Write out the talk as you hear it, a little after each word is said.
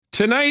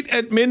Tonight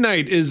at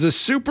midnight is the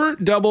Super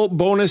Double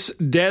bonus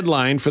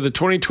deadline for the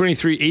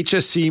 2023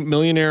 HSC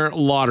Millionaire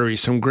Lottery.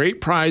 Some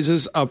great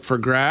prizes up for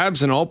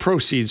grabs, and all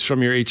proceeds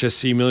from your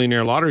HSC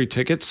Millionaire Lottery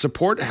tickets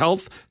support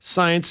Health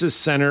Sciences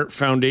Center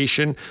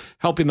Foundation,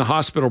 helping the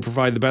hospital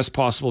provide the best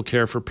possible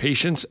care for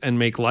patients and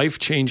make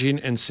life-changing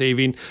and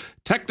saving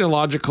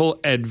technological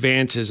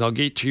advances. I'll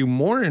get to you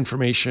more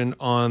information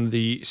on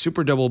the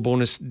Super Double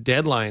bonus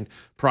deadline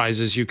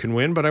prizes you can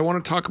win, but I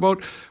want to talk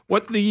about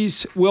what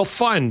these will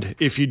fund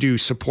if you do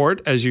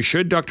support, as you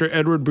should. Dr.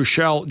 Edward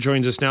Buchel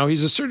joins us now.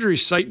 He's a surgery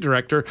site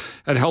director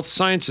at Health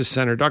Sciences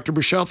Center. Dr.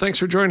 Buchel, thanks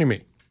for joining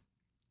me.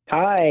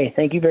 Hi,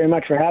 thank you very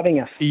much for having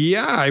us.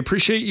 Yeah, I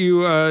appreciate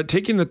you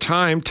taking the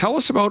time. Tell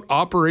us about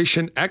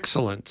Operation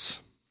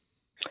Excellence.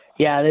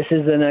 Yeah, this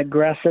is an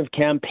aggressive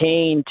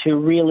campaign to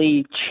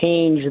really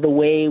change the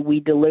way we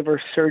deliver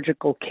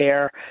surgical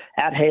care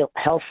at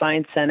Health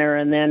Science Center,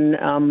 and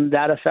then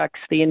that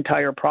affects the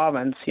entire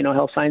province. You know,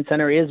 Health Science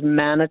Center is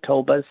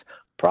Manitoba's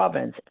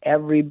province.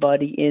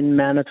 Everybody in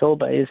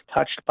Manitoba is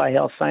touched by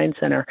Health Science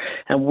Center,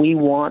 and we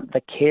want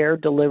the care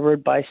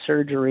delivered by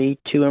surgery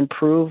to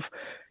improve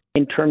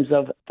in terms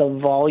of the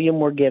volume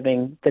we're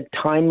giving, the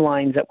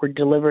timelines that we're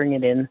delivering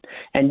it in,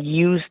 and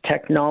use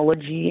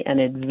technology and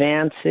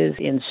advances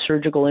in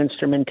surgical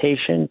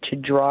instrumentation to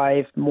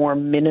drive more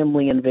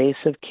minimally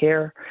invasive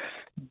care,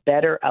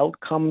 better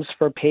outcomes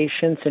for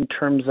patients in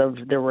terms of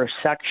their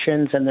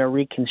resections and their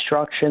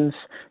reconstructions,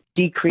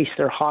 decrease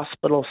their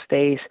hospital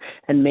stays,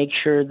 and make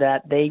sure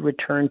that they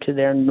return to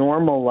their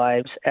normal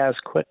lives as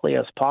quickly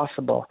as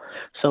possible.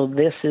 So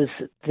this is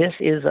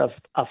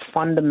a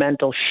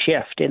fundamental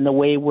shift in the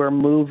way we're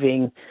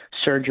moving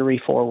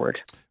surgery forward.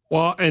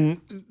 Well, and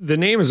the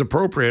name is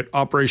appropriate,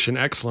 Operation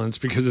Excellence,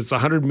 because it's a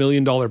 $100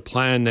 million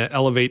plan to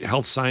elevate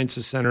Health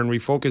Sciences Center and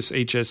refocus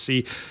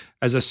HSC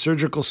as a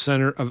surgical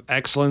center of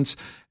excellence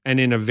and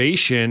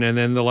innovation. And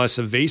then the less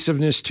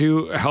evasiveness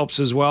too helps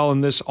as well.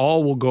 And this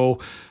all will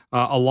go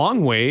a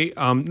long way,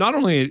 not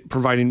only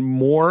providing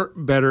more,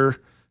 better,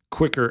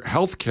 quicker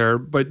healthcare,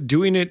 but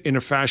doing it in a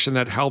fashion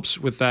that helps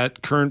with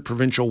that current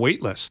provincial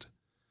wait list.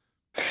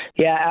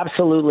 Yeah,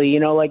 absolutely.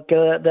 You know, like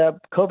the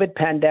COVID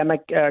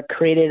pandemic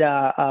created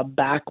a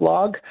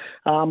backlog,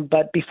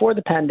 but before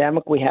the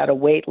pandemic, we had a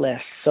wait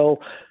list. So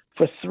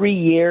for 3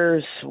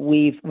 years,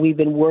 we've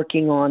been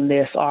working on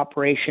this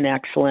Operation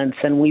Excellence,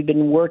 and we've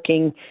been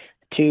working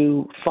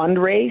to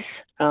fundraise.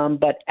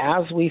 But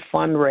as we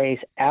fundraise,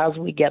 as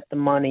we get the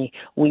money,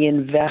 we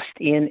invest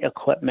in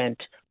equipment,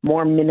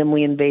 more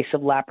minimally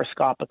invasive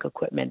laparoscopic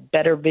equipment,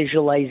 better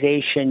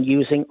visualization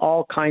using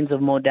all kinds of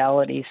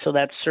modalities so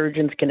that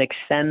surgeons can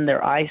extend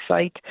their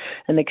eyesight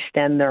and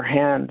extend their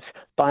hands,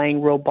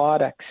 buying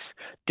robotics,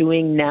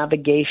 doing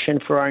navigation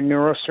for our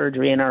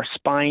neurosurgery and our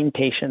spine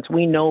patients.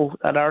 We know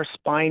that our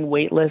spine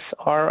wait lists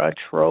are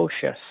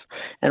atrocious,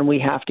 and we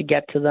have to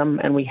get to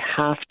them, and we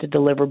have to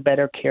deliver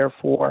better care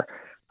for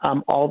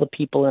all the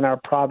people in our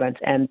province,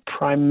 and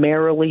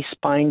primarily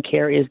spine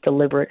care is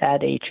delivered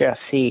at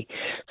HSC.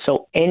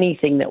 So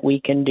anything that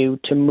we can do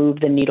to move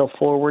the needle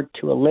forward,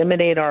 to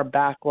eliminate our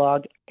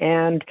backlog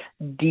and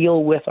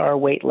deal with our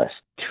wait list.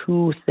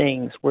 Two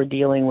things we're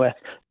dealing with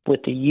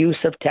the use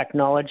of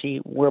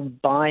technology. We're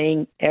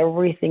buying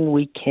everything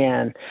we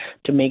can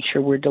to make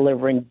sure we're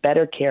delivering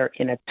better care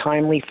in a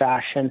timely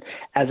fashion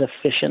as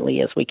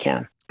efficiently as we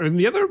can. And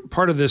the other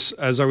part of this,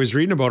 as I was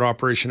reading about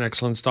Operation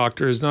Excellence,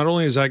 Doctor, is not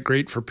only is that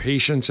great for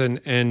patients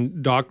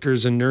and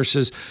doctors and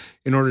nurses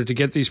in order to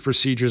get these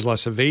procedures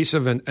less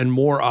invasive and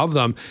more of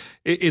them,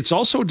 it's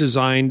also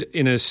designed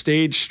in a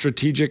staged,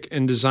 strategic,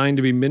 and designed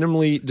to be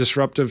minimally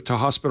disruptive to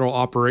hospital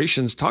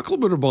operations. Talk a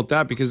little bit about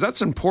that, because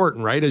that's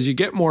important, right? As you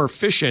get more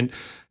efficient,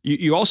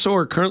 you also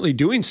are currently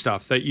doing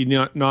stuff that you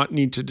not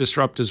need to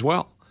disrupt as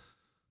well.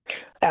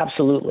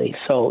 Absolutely.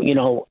 So, you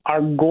know,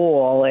 our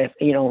goal, if,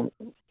 you know,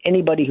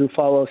 anybody who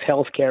follows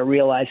healthcare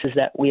realizes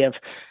that we have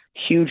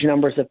huge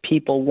numbers of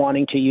people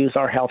wanting to use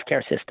our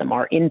healthcare system,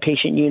 our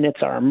inpatient units,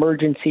 our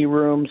emergency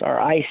rooms, our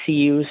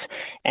ICUs,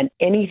 and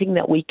anything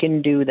that we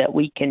can do that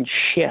we can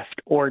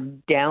shift or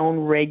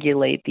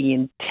down-regulate the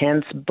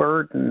intense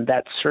burden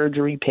that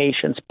surgery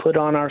patients put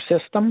on our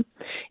system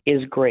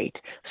is great.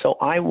 So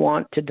I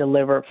want to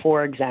deliver,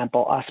 for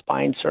example, a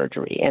spine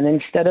surgery, and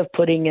instead of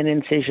putting an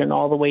incision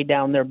all the way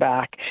down their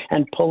back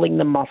and pulling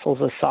the muscles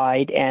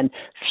aside and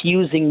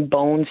fusing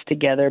bones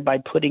together by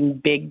putting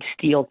big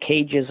steel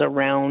cages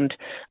around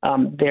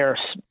their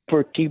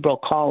vertebral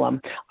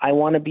column, I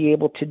want to be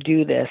able to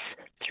do this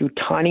through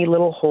tiny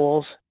little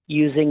holes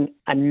using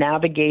a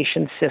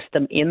navigation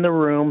system in the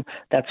room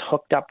that's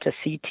hooked up to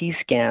CT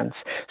scans,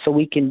 so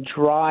we can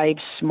drive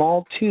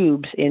small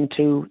tubes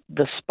into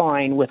the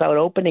spine without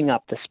opening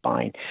up the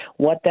spine.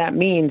 What that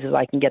means is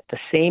I can get the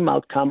same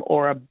outcome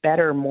or a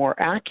better, more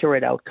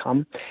accurate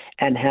outcome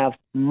and have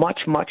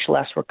much, much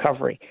less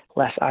recovery,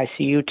 less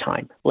ICU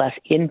time, less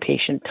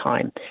inpatient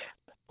time,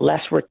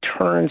 less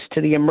returns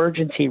to the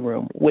emergency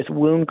room with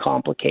wound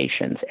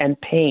complications and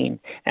pain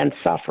and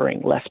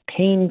suffering, less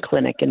pain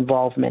clinic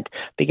involvement,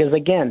 because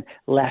again,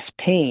 less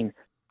pain,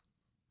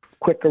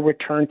 quicker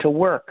return to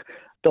work,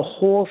 the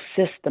whole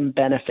system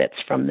benefits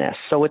from this.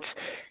 So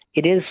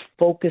it is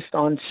focused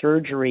on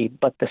surgery,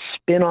 but the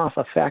spin-off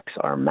effects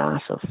are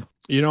massive.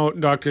 You know,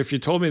 doctor, if you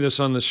told me this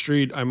on the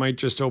street, I might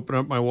just open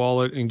up my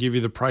wallet and give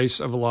you the price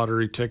of a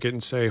lottery ticket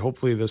and say,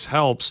 hopefully this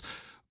helps.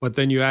 But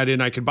then you add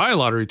in, I could buy a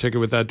lottery ticket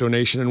with that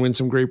donation and win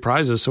some great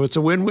prizes. So it's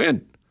a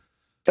win-win.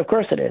 Of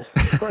course it is.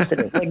 Of course it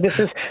is. Like this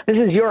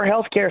is your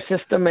healthcare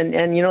system,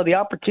 and you know, the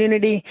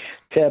opportunity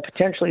to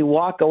potentially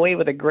walk away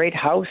with a great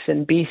house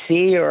in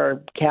BC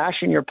or cash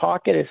in your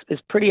pocket is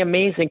pretty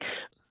amazing.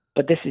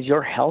 But this is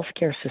your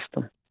healthcare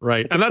system.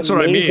 Right. It's and that's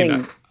amazing. what I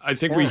mean. I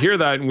think we hear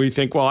that and we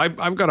think, well,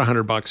 I've got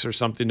 $100 or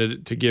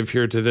something to give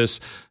here to this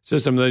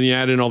system. Then you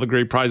add in all the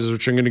great prizes,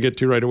 which I'm going to get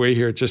to right away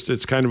here.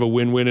 It's kind of a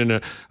win-win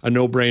and a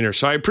no-brainer.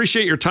 So I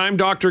appreciate your time,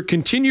 Doctor.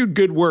 Continued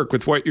good work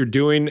with what you're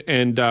doing.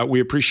 And we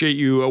appreciate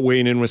you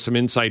weighing in with some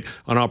insight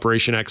on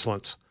Operation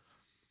Excellence.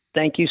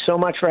 Thank you so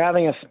much for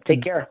having us.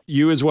 Take care.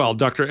 You as well.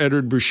 Dr.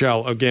 Edward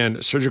Buchel,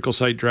 again, Surgical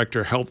Site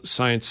Director, Health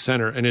Science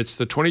Center. And it's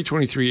the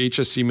 2023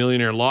 HSC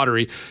Millionaire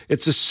Lottery.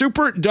 It's a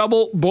super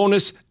double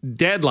bonus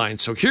deadline.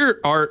 So here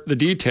are the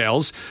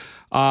details.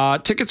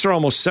 Tickets are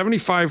almost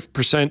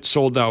 75%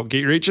 sold out.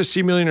 Get your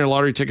HSC Millionaire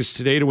Lottery tickets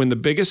today to win the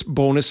biggest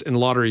bonus in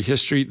lottery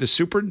history, the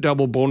super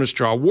double bonus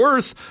draw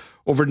worth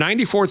over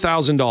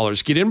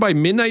 $94,000. Get in by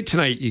midnight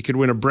tonight. You could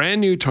win a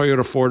brand new Toyota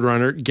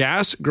 4Runner,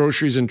 gas,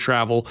 groceries, and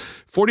travel,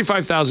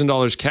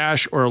 $45,000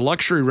 cash, or a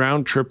luxury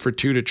round trip for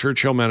two to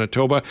Churchill,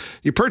 Manitoba.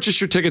 You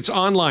purchase your tickets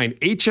online,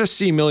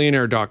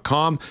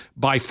 hscmillionaire.com,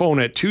 by phone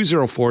at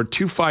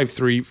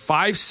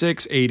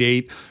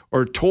 204-253-5688,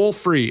 or toll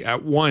free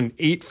at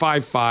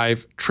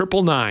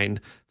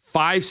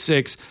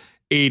 1-855-999-5688.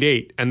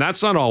 And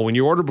that's not all. When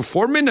you order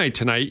before midnight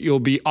tonight, you'll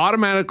be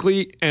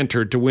automatically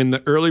entered to win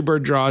the early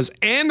bird draws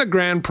and the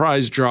grand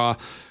prize draw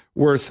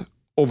worth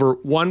over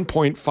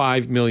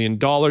 $1.5 million.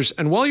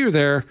 And while you're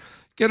there,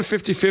 get a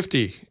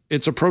 50-50.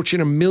 It's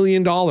approaching $1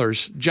 million.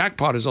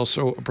 Jackpot is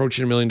also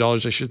approaching $1 million, I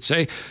should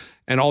say,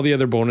 and all the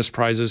other bonus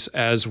prizes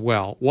as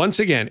well. Once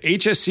again,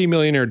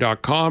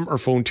 hscmillionaire.com or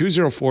phone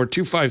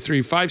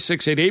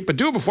 204-253-5688, but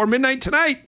do it before midnight tonight.